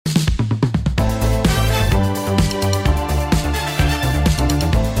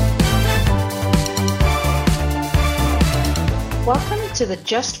to the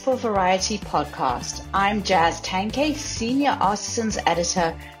Just for Variety podcast. I'm Jazz Tanke, Senior Artisans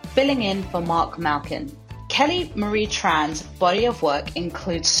Editor, filling in for Mark Malkin. Kelly Marie Tran's body of work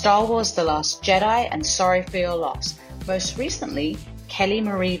includes Star Wars The Last Jedi and Sorry for Your Loss. Most recently, Kelly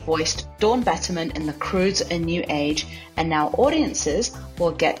Marie voiced Dawn Betterman in The Croods: A New Age, and now audiences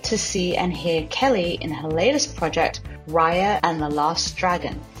will get to see and hear Kelly in her latest project, Raya and the Last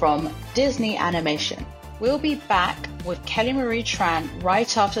Dragon, from Disney Animation. We'll be back with Kelly Marie Tran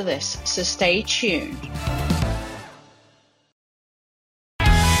right after this, so stay tuned.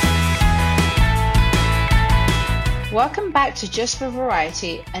 Welcome back to Just for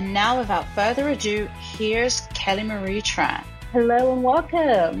Variety, and now without further ado, here's Kelly Marie Tran. Hello and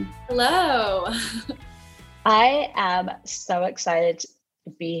welcome. Hello. I am so excited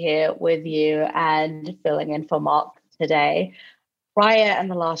to be here with you and filling in for Mark today. Raya and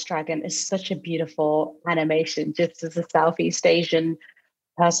the Last Dragon is such a beautiful animation. Just as a Southeast Asian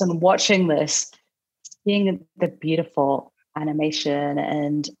person watching this, seeing the beautiful animation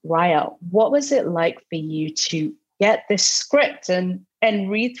and Raya, what was it like for you to get this script and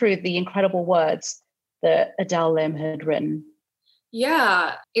read through the incredible words that Adele Lim had written?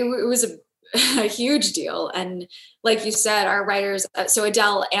 Yeah, it was a huge deal. And like you said, our writers, so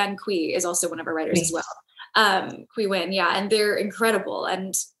Adele and Qui is also one of our writers as well. Qui Win, yeah, and they're incredible.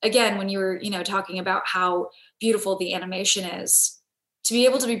 And again, when you were, talking about how beautiful the animation is, to be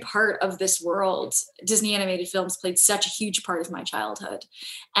able to be part of this world, Disney animated films played such a huge part of my childhood.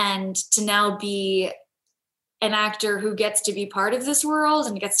 And to now be an actor who gets to be part of this world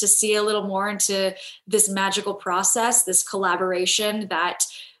and gets to see a little more into this magical process, this collaboration that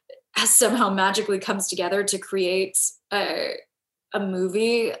somehow magically comes together to create a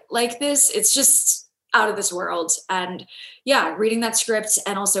movie like this, it's just out of this world. And yeah, reading that script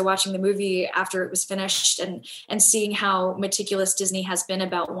and also watching the movie after it was finished and seeing how meticulous Disney has been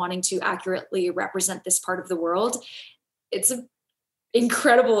about wanting to accurately represent this part of the world, it's an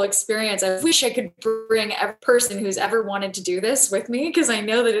incredible experience. I wish I could bring every person who's ever wanted to do this with me, because I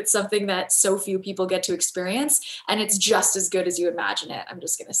know that it's something that so few people get to experience, and it's just as good as you imagine it. I'm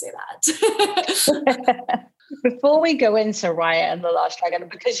just going to say that. Before we go into Raya and the Last Dragon,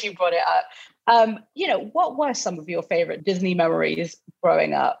 because you brought it up, what were some of your favorite Disney memories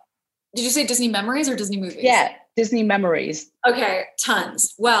growing up? Did you say Disney memories or Disney movies? Yeah, Disney memories. Okay,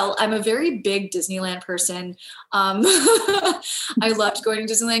 tons. Well, I'm a very big Disneyland person. I loved going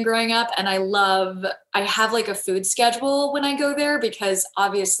to Disneyland growing up, and I have like a food schedule when I go there, because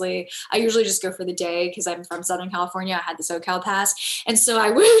obviously I usually just go for the day because I'm from Southern California. I had the SoCal pass. And so I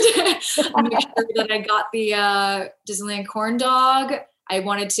would make sure that I got the Disneyland corn dog. I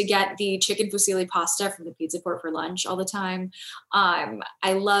wanted to get the chicken fusilli pasta from the Pizza Port for lunch all the time. I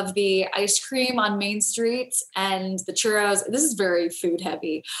love the ice cream on Main Street and the churros. This is very food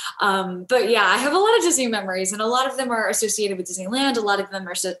heavy. But yeah, I have a lot of Disney memories, and a lot of them are associated with Disneyland. A lot of them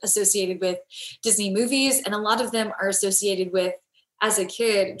are associated with Disney movies, and a lot of them are associated with, as a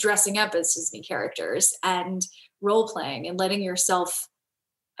kid, dressing up as Disney characters and role playing and letting yourself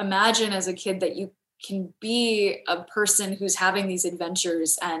imagine as a kid that you can be a person who's having these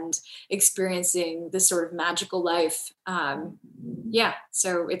adventures and experiencing this sort of magical life.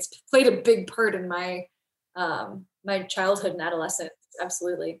 So it's played a big part in my my childhood and adolescence.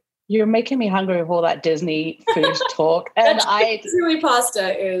 Absolutely. You're making me hungry with all that Disney food talk. And fusilli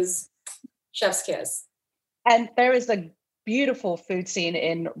pasta is chef's kiss. And there is a beautiful food scene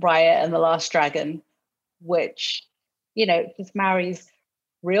in Raya and the Last Dragon, which, just marries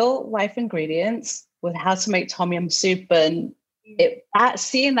real life ingredients with how to make tom yum soup, and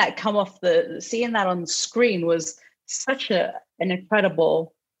seeing that on the screen was such an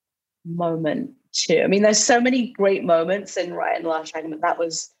incredible moment too. I mean, there's so many great moments in Raya and the Last Dragon, but that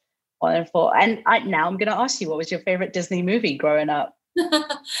was wonderful. And now I'm going to ask you, what was your favorite Disney movie growing up?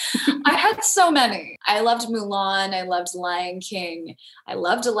 I had so many. I loved Mulan. I loved Lion King. I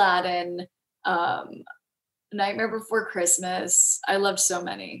loved Aladdin. Nightmare Before Christmas. I loved so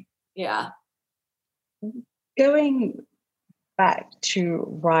many. Yeah. Going back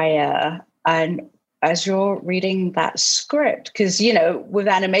to Raya, and as you're reading that script, because, with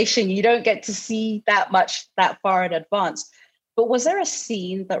animation, you don't get to see that much that far in advance. But was there a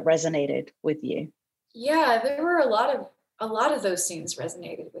scene that resonated with you? Yeah, there were a lot of those scenes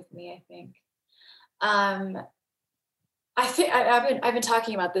resonated with me, I think. I think I've been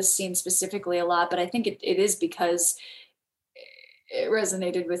talking about this scene specifically a lot, but I think it is because it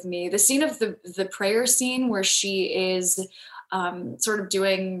resonated with me. The scene of the prayer scene where she is sort of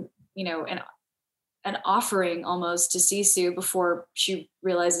doing, an offering almost to Sisu before she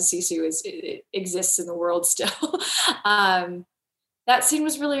realizes Sisu exists in the world still. That scene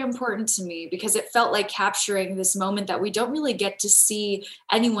was really important to me because it felt like capturing this moment that we don't really get to see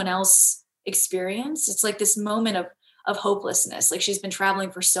anyone else experience. It's like this moment of hopelessness. Like she's been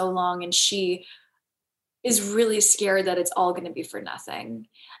traveling for so long and she is really scared that it's all going to be for nothing.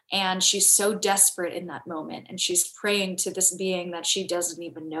 And she's so desperate in that moment. And she's praying to this being that she doesn't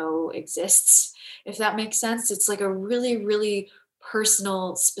even know exists, if that makes sense. It's like a really, really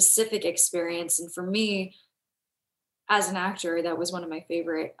personal, specific experience. And for me, as an actor, that was one of my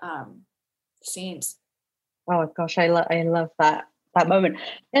favorite scenes. Oh gosh, I love that moment.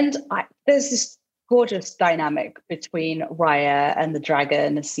 And there's this gorgeous dynamic between Raya and the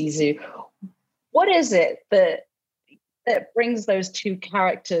dragon, Sisu. What is it that brings those two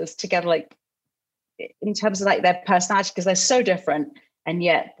characters together, like in terms of like their personality, because they're so different, and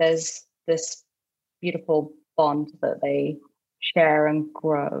yet there's this beautiful bond that they share and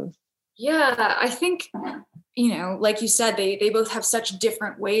grow? Yeah, I think, like you said, they both have such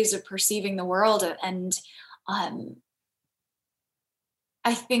different ways of perceiving the world. And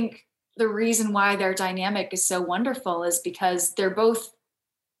I think the reason why their dynamic is so wonderful is because they're both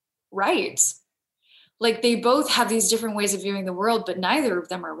right. Like they both have these different ways of viewing the world, but neither of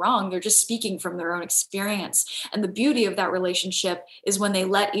them are wrong. They're just speaking from their own experience. And the beauty of that relationship is when they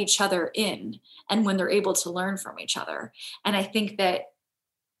let each other in and when they're able to learn from each other. And I think that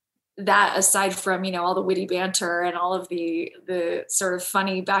aside from, all the witty banter and all of the sort of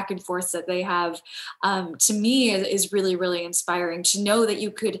funny back and forths that they have, to me is really, really inspiring to know that you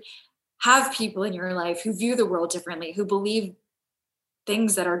could have people in your life who view the world differently, who believe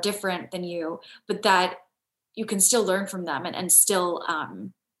things that are different than you, but that you can still learn from them and still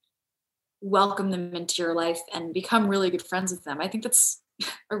welcome them into your life and become really good friends with them. I think that's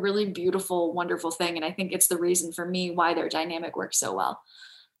a really beautiful, wonderful thing. And I think it's the reason for me why their dynamic works so well.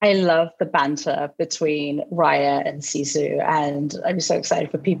 I love the banter between Raya and Sisu, and I'm so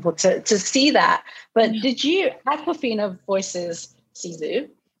excited for people to see that. But did you, Awkwafina voices Sisu,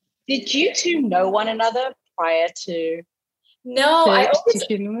 did you two know one another prior to? No,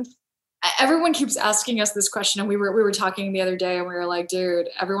 everyone keeps asking us this question, and we were talking the other day, and we were like, dude,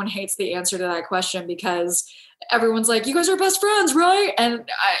 everyone hates the answer to that question because everyone's like, you guys are best friends, right? And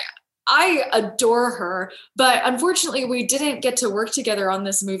I adore her, but unfortunately we didn't get to work together on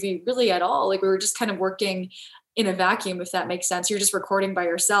this movie really at all. Like we were just kind of working in a vacuum, if that makes sense. You're just recording by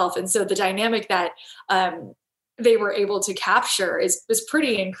yourself. And so the dynamic that they were able to capture was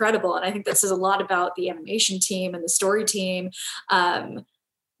pretty incredible. And I think that says a lot about the animation team and the story team. And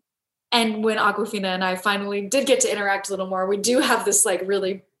when Awkwafina and I finally did get to interact a little more, we do have this like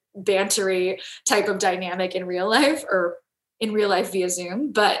really bantery type of dynamic in real life via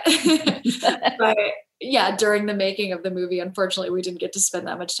Zoom, but yeah, during the making of the movie, unfortunately, we didn't get to spend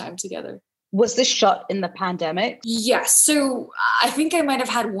that much time together. Was this shot in the pandemic? Yes. So I think I might have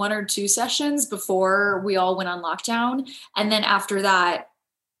had 1 or 2 sessions before we all went on lockdown. And then after that,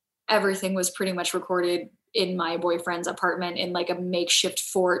 everything was pretty much recorded in my boyfriend's apartment in like a makeshift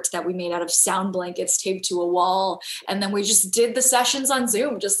fort that we made out of sound blankets taped to a wall. And then we just did the sessions on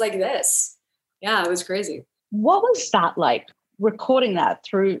Zoom, just like this. Yeah, it was crazy. What was that like, recording that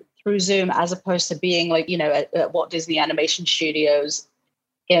through Zoom as opposed to being like, at Walt Disney Animation Studios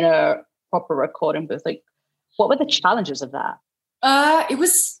in a proper recording booth? Like, what were the challenges of that? It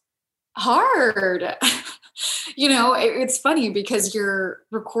was hard. It's funny because you're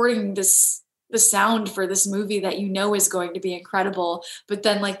recording the sound for this movie that is going to be incredible, but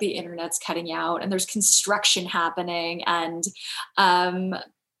then like the internet's cutting out and there's construction happening and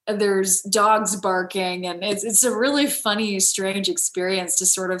there's dogs barking, and it's a really funny, strange experience to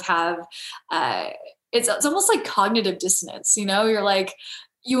sort of have. It's almost like cognitive dissonance. You're like,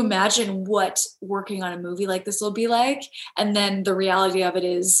 you imagine what working on a movie like this will be like, and then the reality of it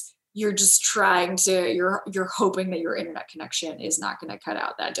is you're just you're hoping that your internet connection is not going to cut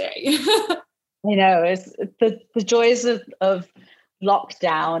out that day. I know, it's the joys of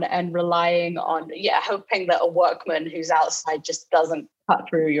lockdown and relying on, hoping that a workman who's outside just doesn't cut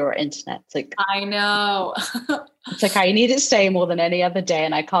through your internet. It's like, I know. It's like, I need it stay more than any other day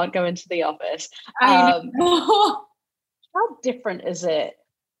and I can't go into the office. I know. How different is it,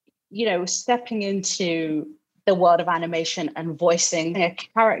 stepping into the world of animation and voicing a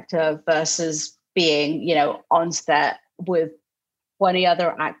character versus being, on set with 20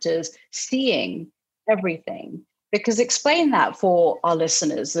 other actors, seeing everything? Because explain that for our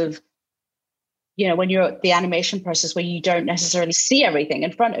listeners of, when you're at the animation process where you don't necessarily see everything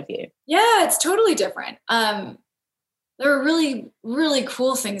in front of you. Yeah, it's totally different. there are really, really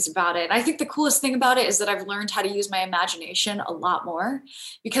cool things about it. I think the coolest thing about it is that I've learned how to use my imagination a lot more,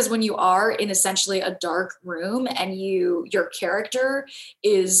 because when you are in essentially a dark room and your character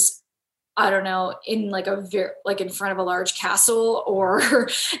is, I don't know, in like like in front of a large castle or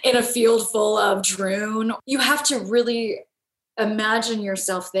in a field full of Droon, you have to really imagine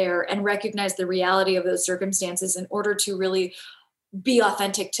yourself there and recognize the reality of those circumstances in order to really be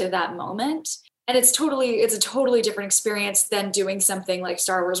authentic to that moment. And it's a totally different experience than doing something like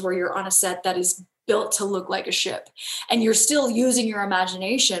Star Wars, where you're on a set that is built to look like a ship and you're still using your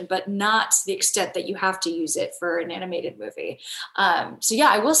imagination, but not to the extent that you have to use it for an animated movie. So yeah,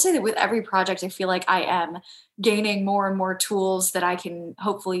 I will say that with every project, I feel like I am gaining more and more tools that I can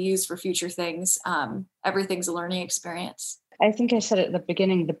hopefully use for future things. Everything's a learning experience. I think I said at the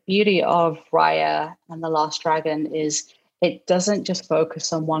beginning, the beauty of Raya and the Last Dragon is it doesn't just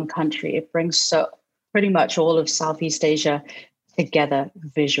focus on one country. It brings pretty much all of Southeast Asia together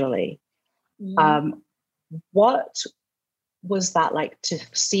visually. Mm. What was that like to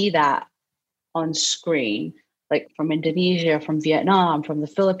see that on screen, like from Indonesia, from Vietnam, from the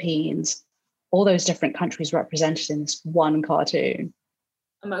Philippines, all those different countries represented in this one cartoon?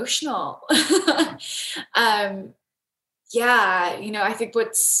 Emotional. Yeah, I think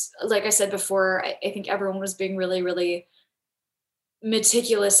what's, like I said before, I think everyone was being really, really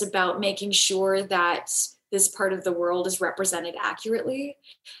meticulous about making sure that this part of the world is represented accurately.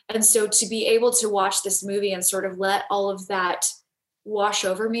 And so to be able to watch this movie and sort of let all of that wash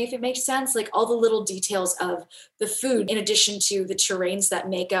over me, if it makes sense, like all the little details of the food, in addition to the terrains that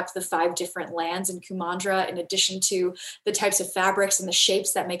make up the 5 different lands in Kumandra, in addition to the types of fabrics and the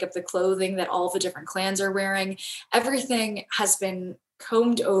shapes that make up the clothing that all the different clans are wearing, everything has been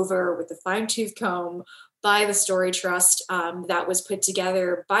combed over with a fine-tooth comb by the Story Trust that was put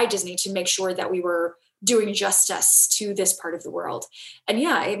together by Disney to make sure that we were doing justice to this part of the world. And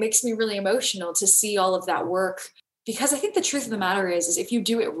yeah, it makes me really emotional to see all of that work, because I think the truth of the matter is if you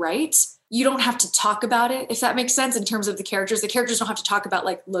do it right, you don't have to talk about it, if that makes sense, in terms of the characters. The characters don't have to talk about,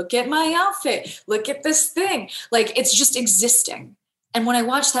 like, look at my outfit, look at this thing. Like, it's just existing. And when I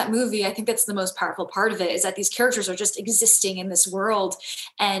watch that movie, I think that's the most powerful part of it, is that these characters are just existing in this world.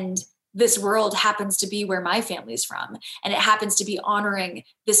 And this world happens to be where my family's from. And it happens to be honoring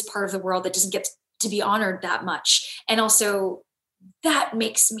this part of the world that doesn't get to be honored that much. And also, that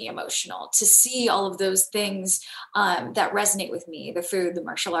makes me emotional to see all of those things that resonate with me, the food, the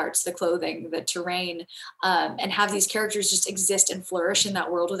martial arts, the clothing, the terrain, and have these characters just exist and flourish in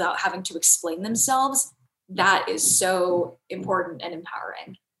that world without having to explain themselves. That is so important and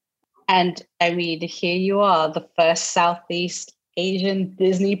empowering. And I mean, here you are, the first Southeast Asian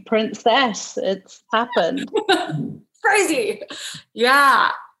Disney princess. It's happened. Crazy.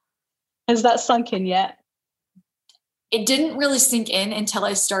 Yeah. Has that sunk in yet? It didn't really sink in until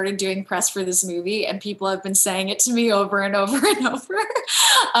I started doing press for this movie, and people have been saying it to me over and over and over.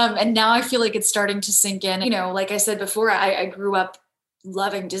 And now I feel like it's starting to sink in. Like I said before, I grew up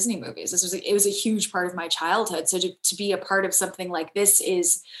loving Disney movies. It was a huge part of my childhood. So to be a part of something like this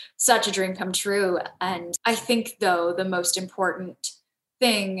is such a dream come true. And I think, though, the most important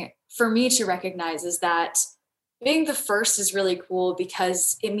thing for me to recognize is that being the first is really cool,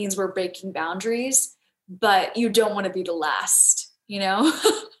 because it means we're breaking boundaries, but you don't want to be the last,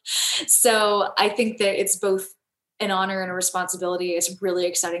 So I think that it's both an honor and a responsibility. It's really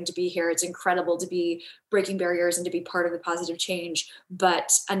exciting to be here. It's incredible to be breaking barriers and to be part of the positive change.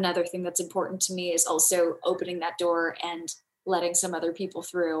 But another thing that's important to me is also opening that door and letting some other people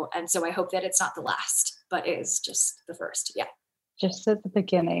through. And so I hope that it's not the last, but is just the first. Yeah. Just at the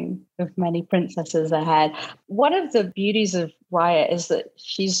beginning of many princesses ahead. One of the beauties of Raya is that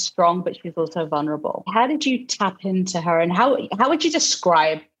she's strong, but she's also vulnerable. How did you tap into her, and how would you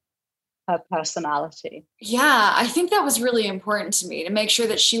describe her personality? Yeah, I think that was really important to me, to make sure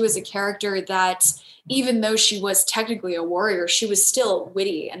that she was a character that, even though she was technically a warrior, she was still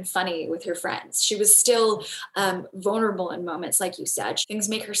witty and funny with her friends. She was still vulnerable in moments, like you said. Things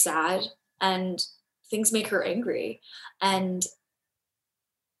make her sad and things make her angry. And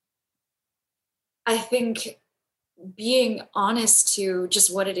I think being honest to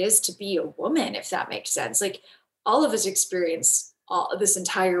just what it is to be a woman, if that makes sense. Like, all of us experience this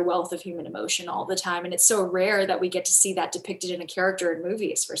entire wealth of human emotion all the time. And it's so rare that we get to see that depicted in a character in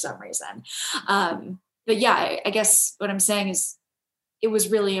movies for some reason. But yeah, I guess what I'm saying is it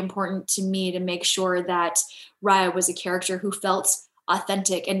was really important to me to make sure that Raya was a character who felt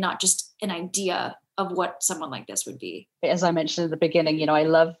authentic and not just an idea of what someone like this would be. As I mentioned at the beginning, I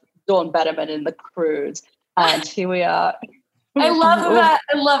love Dawn Betterman in The Croods, and here we are. I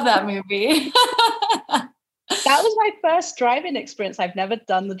love that movie. That was my first driving experience. I've never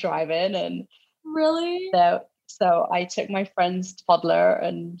done the drive-in, and Really? so I took my friend's toddler,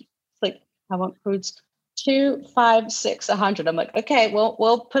 and it's like, I want foods 2, 5, 6, 100. I'm like, okay, well,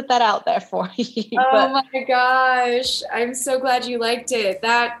 we'll put that out there for you. Oh my gosh. I'm so glad you liked it.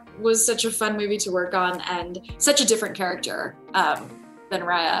 That was such a fun movie to work on, and such a different character than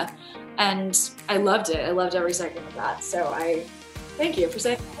Raya. And I loved it. I loved every second of that. So I thank you for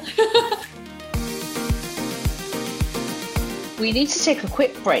saying that. We need to take a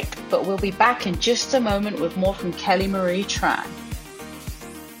quick break, but we'll be back in just a moment with more from Kelly Marie Tran.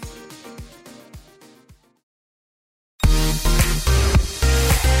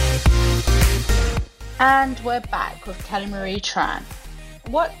 And we're back with Kelly Marie Tran.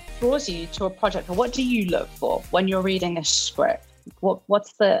 What draws you to a project, or what do you look for when you're reading a script?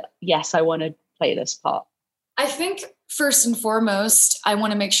 What's the, yes, I want to play this part? I think first and foremost, I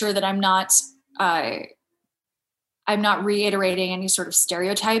want to make sure that I'm not reiterating any sort of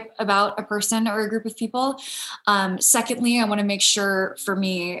stereotype about a person or a group of people. Secondly, I want to make sure for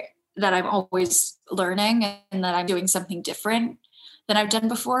me that I'm always learning and that I'm doing something different than I've done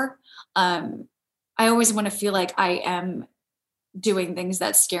before. I always want to feel like I am doing things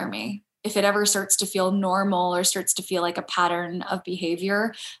that scare me. If it ever starts to feel normal or starts to feel like a pattern of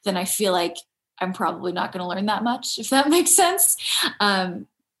behavior, then I feel like I'm probably not going to learn that much, if that makes sense.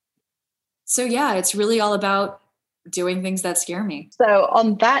 So yeah, it's really all about doing things that scare me. So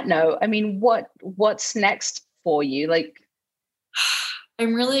on that note, I mean, what's next for you? Like,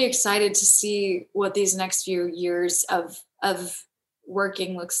 I'm really excited to see what these next few years of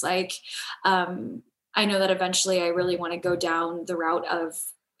working looks like. I know that eventually I really want to go down the route of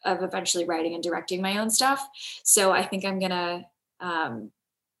eventually writing and directing my own stuff. So I think I'm going to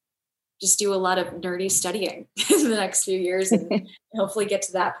just do a lot of nerdy studying in the next few years and hopefully get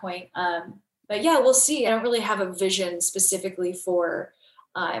to that point. But yeah, we'll see. I don't really have a vision specifically for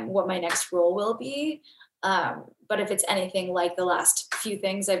what my next role will be. But if it's anything like the last few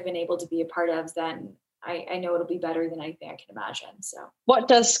things I've been able to be a part of, then I know it'll be better than anything I can imagine. So what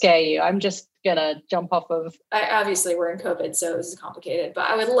does scare you? I'm just going to jump off of... Obviously, we're in COVID, so this is complicated. But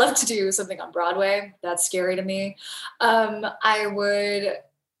I would love to do something on Broadway. That's scary to me. I would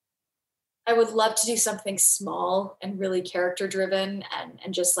love to do something small and really character driven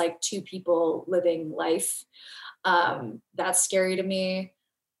and just like two people living life. That's scary to me.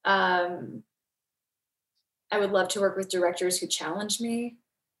 I would love to work with directors who challenge me.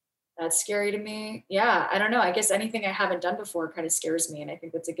 That's scary to me. Yeah, I don't know. I guess anything I haven't done before kind of scares me, and I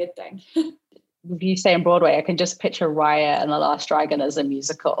think that's a good thing. If you say on Broadway, I can just picture Raya and the Last Dragon as a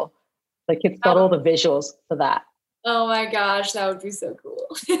musical. Like, it's got all the visuals for that. Oh my gosh, that would be so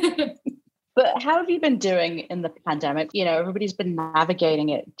cool. But how have you been doing in the pandemic? You know, everybody's been navigating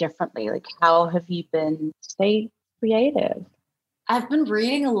it differently. Like, how have you been stay creative? I've been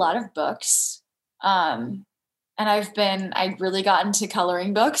reading a lot of books. And I really got into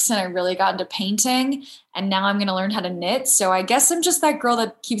coloring books, and I really got into painting, and now I'm going to learn how to knit. So I guess I'm just that girl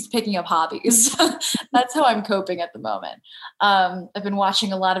that keeps picking up hobbies. That's how I'm coping at the moment. I've been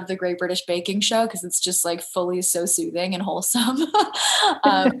watching a lot of the Great British Baking Show because it's just like fully so soothing and wholesome.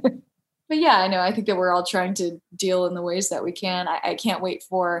 But yeah, I know. I think that we're all trying to deal in the ways that we can. I can't wait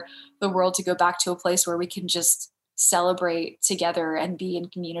for the world to go back to a place where we can just celebrate together and be in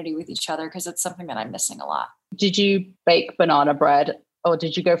community with each other, because it's something that I'm missing a lot. Did you bake banana bread, or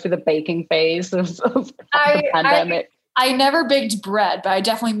did you go through the baking phase of the pandemic? I never baked bread, but I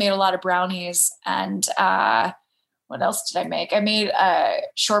definitely made a lot of brownies. And what else did I make? I made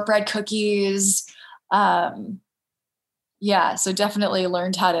shortbread cookies. Yeah, so definitely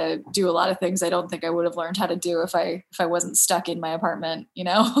learned how to do a lot of things I don't think I would have learned how to do if I wasn't stuck in my apartment, you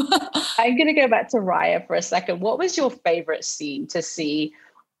know? I'm going to go back to Raya for a second. What was your favorite scene to see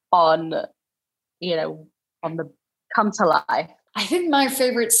on the come to life? I think my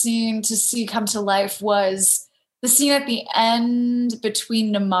favorite scene to see come to life was the scene at the end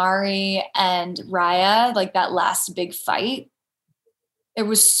between Namaari and Raya, like that last big fight. It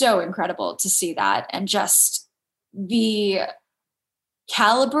was so incredible to see that, and just the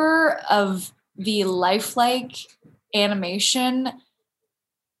caliber of the lifelike animation,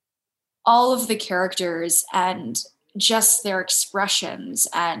 all of the characters and just their expressions.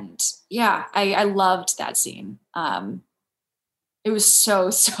 And yeah, I loved that scene. It was so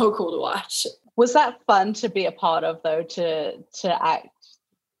cool to watch. Was that fun to be a part of, though, to act,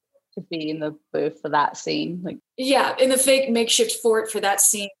 to be in the booth for that scene? Like, yeah, in the fake makeshift fort for that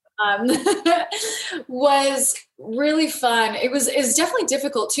scene. Was really fun. It was definitely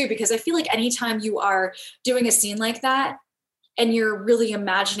difficult too, because I feel like anytime you are doing a scene like that, and you're really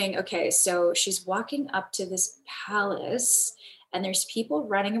imagining, okay, so she's walking up to this palace and there's people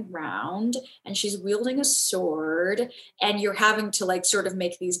running around and she's wielding a sword, and you're having to like sort of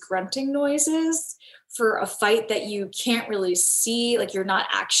make these grunting noises for a fight that you can't really see. Like you're not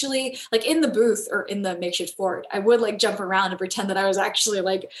actually like in the booth or in the makeshift fort. I would like jump around and pretend that I was actually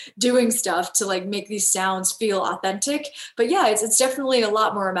like doing stuff to like make these sounds feel authentic. But yeah, it's definitely a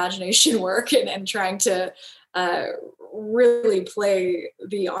lot more imagination work and trying to uh, really play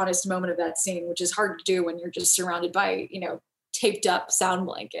the honest moment of that scene, which is hard to do when you're just surrounded by, taped up sound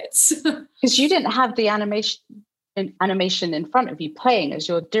blankets. Because you didn't have the animation in front of you playing as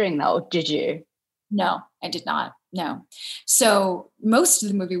you're doing that, or did you? No, I did not. No. So most of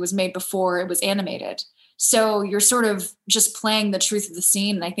the movie was made before it was animated. So you're sort of just playing the truth of the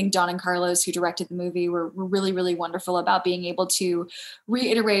scene. And I think Don and Carlos, who directed the movie, were really, really wonderful about being able to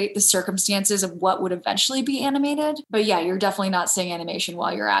reiterate the circumstances of what would eventually be animated. But yeah, you're definitely not seeing animation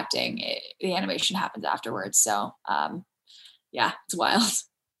while you're acting. The animation happens afterwards. So yeah, it's wild.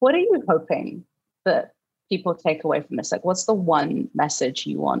 What are you hoping that people take away from this? Like, what's the one message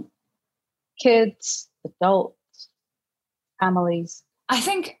you want kids, adults, families? I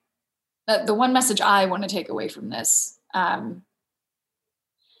think the one message I want to take away from this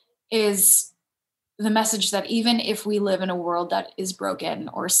is the message that even if we live in a world that is broken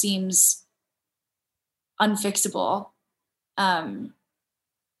or seems unfixable,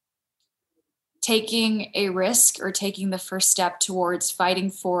 taking a risk or taking the first step towards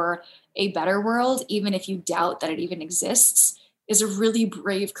fighting for a better world, even if you doubt that it even exists, is a really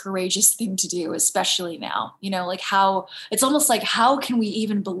brave, courageous thing to do, especially now. Like it's almost like, how can we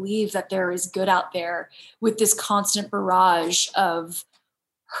even believe that there is good out there with this constant barrage of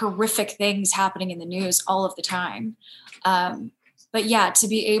horrific things happening in the news all of the time? But yeah, to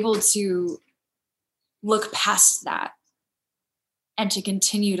be able to look past that and to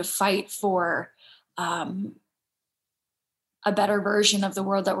continue to fight for a better version of the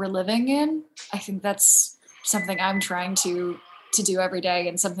world that we're living in, I think that's something I'm trying to do every day,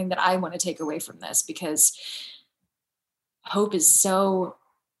 and something that I want to take away from this, because hope is so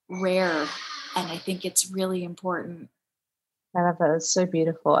rare and I think it's really important. I love that. It's so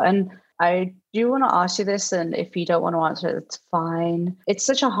beautiful. And I do want to ask you this, and if you don't want to answer it, it's fine. It's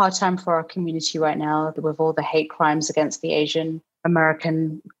such a hard time for our community right now with all the hate crimes against the Asian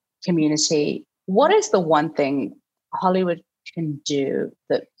American community. What is the one thing Hollywood can do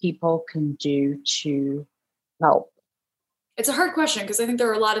that people can do to help? It's a hard question, because I think there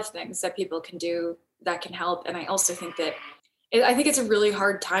are a lot of things that people can do that can help. And I also think that I think it's a really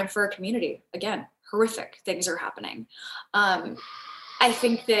hard time for our community. Again, horrific things are happening. I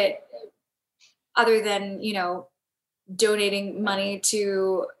think that other than, donating money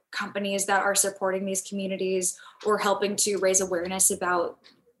to companies that are supporting these communities or helping to raise awareness about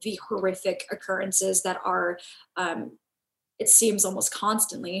the horrific occurrences that are, it seems almost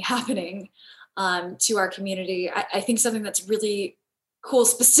constantly happening to our community. I think something that's really cool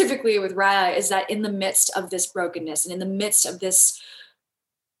specifically with Raya is that in the midst of this brokenness and in the midst of this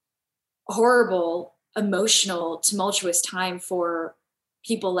horrible, emotional, tumultuous time for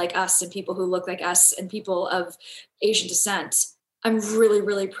people like us and people who look like us and people of Asian descent, I'm really,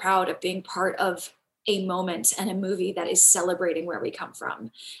 really proud of being part of a moment and a movie that is celebrating where we come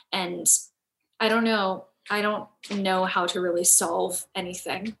from. And I don't know how to really solve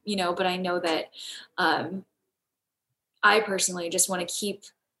anything, but I know that I personally just want to keep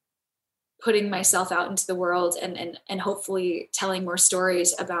putting myself out into the world and hopefully telling more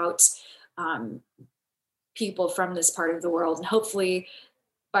stories about people from this part of the world. And hopefully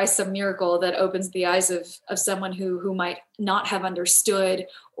by some miracle that opens the eyes of someone who might not have understood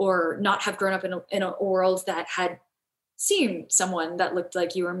or not have grown up in a world that had seen someone that looked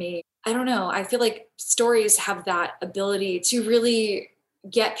like you or me. I don't know. I feel like stories have that ability to really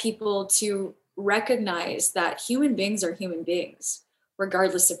get people to recognize that human beings are human beings,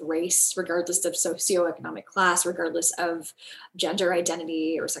 regardless of race, regardless of socioeconomic class, regardless of gender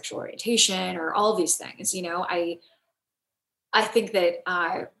identity or sexual orientation or all these things. I think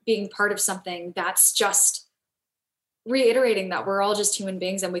that being part of something that's just reiterating that we're all just human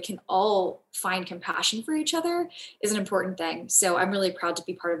beings and we can all find compassion for each other is an important thing. So I'm really proud to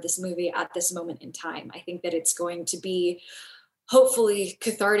be part of this movie at this moment in time. I think that it's going to be hopefully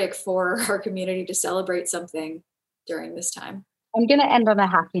cathartic for our community to celebrate something during this time. I'm going to end on a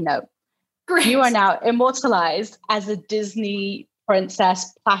happy note. Great. You are now immortalized as a Disney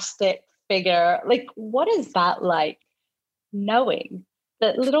princess plastic figure. Like, what is that like? Knowing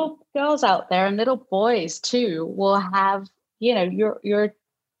that little girls out there and little boys too will have, you're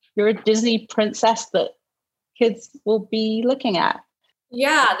a Disney princess that kids will be looking at.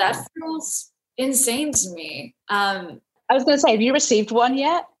 Yeah, that feels insane to me. I was going to say, have you received one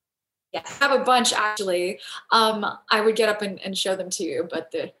yet? Yeah, I have a bunch actually. I would get up and show them to you,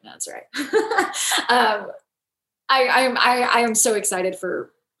 but that's right. I am so excited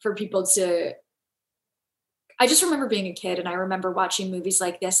for people to. I just remember being a kid and I remember watching movies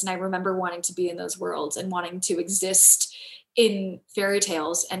like this and I remember wanting to be in those worlds and wanting to exist in fairy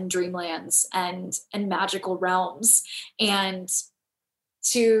tales and dreamlands and magical realms, and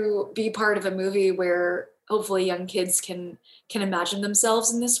to be part of a movie where hopefully young kids can imagine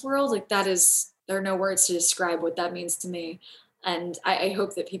themselves in this world. Like there are no words to describe what that means to me. And I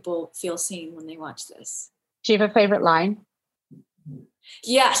hope that people feel seen when they watch this. Do you have a favorite line?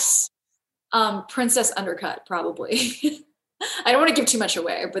 Yes. Princess Undercut, probably. I don't want to give too much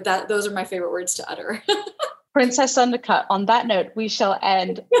away, but those are my favorite words to utter. Princess Undercut. On that note, we shall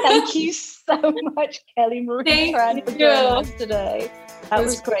end. Thank you so much, Kelly Marie Tran, for joining us today. That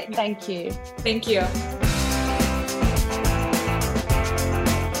was great. Thank you. Thank you.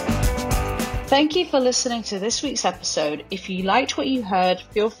 Thank you for listening to this week's episode. If you liked what you heard,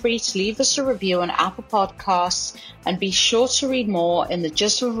 feel free to leave us a review on Apple Podcasts and be sure to read more in the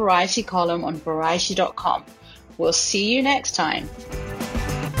Just for Variety column on Variety.com. We'll see you next time.